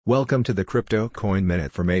Welcome to the Crypto Coin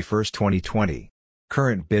Minute for May 1, 2020.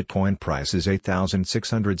 Current Bitcoin price is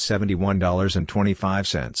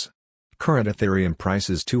 $8,671.25. Current Ethereum price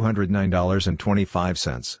is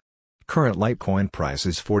 $209.25. Current Litecoin price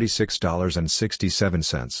is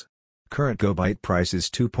 $46.67. Current GoByte price is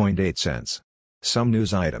 2.8 cents. Some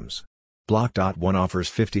news items. Block.one offers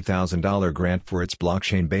 $50,000 grant for its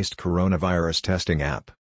blockchain-based coronavirus testing app.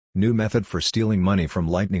 New method for stealing money from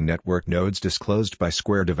Lightning Network nodes disclosed by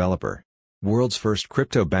Square developer. World's first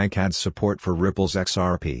crypto bank adds support for Ripple's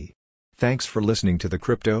XRP. Thanks for listening to the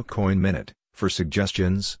Crypto Coin Minute. For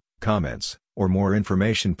suggestions, comments, or more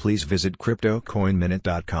information, please visit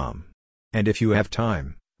cryptocoinminute.com. And if you have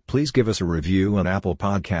time, please give us a review on Apple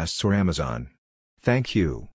Podcasts or Amazon. Thank you.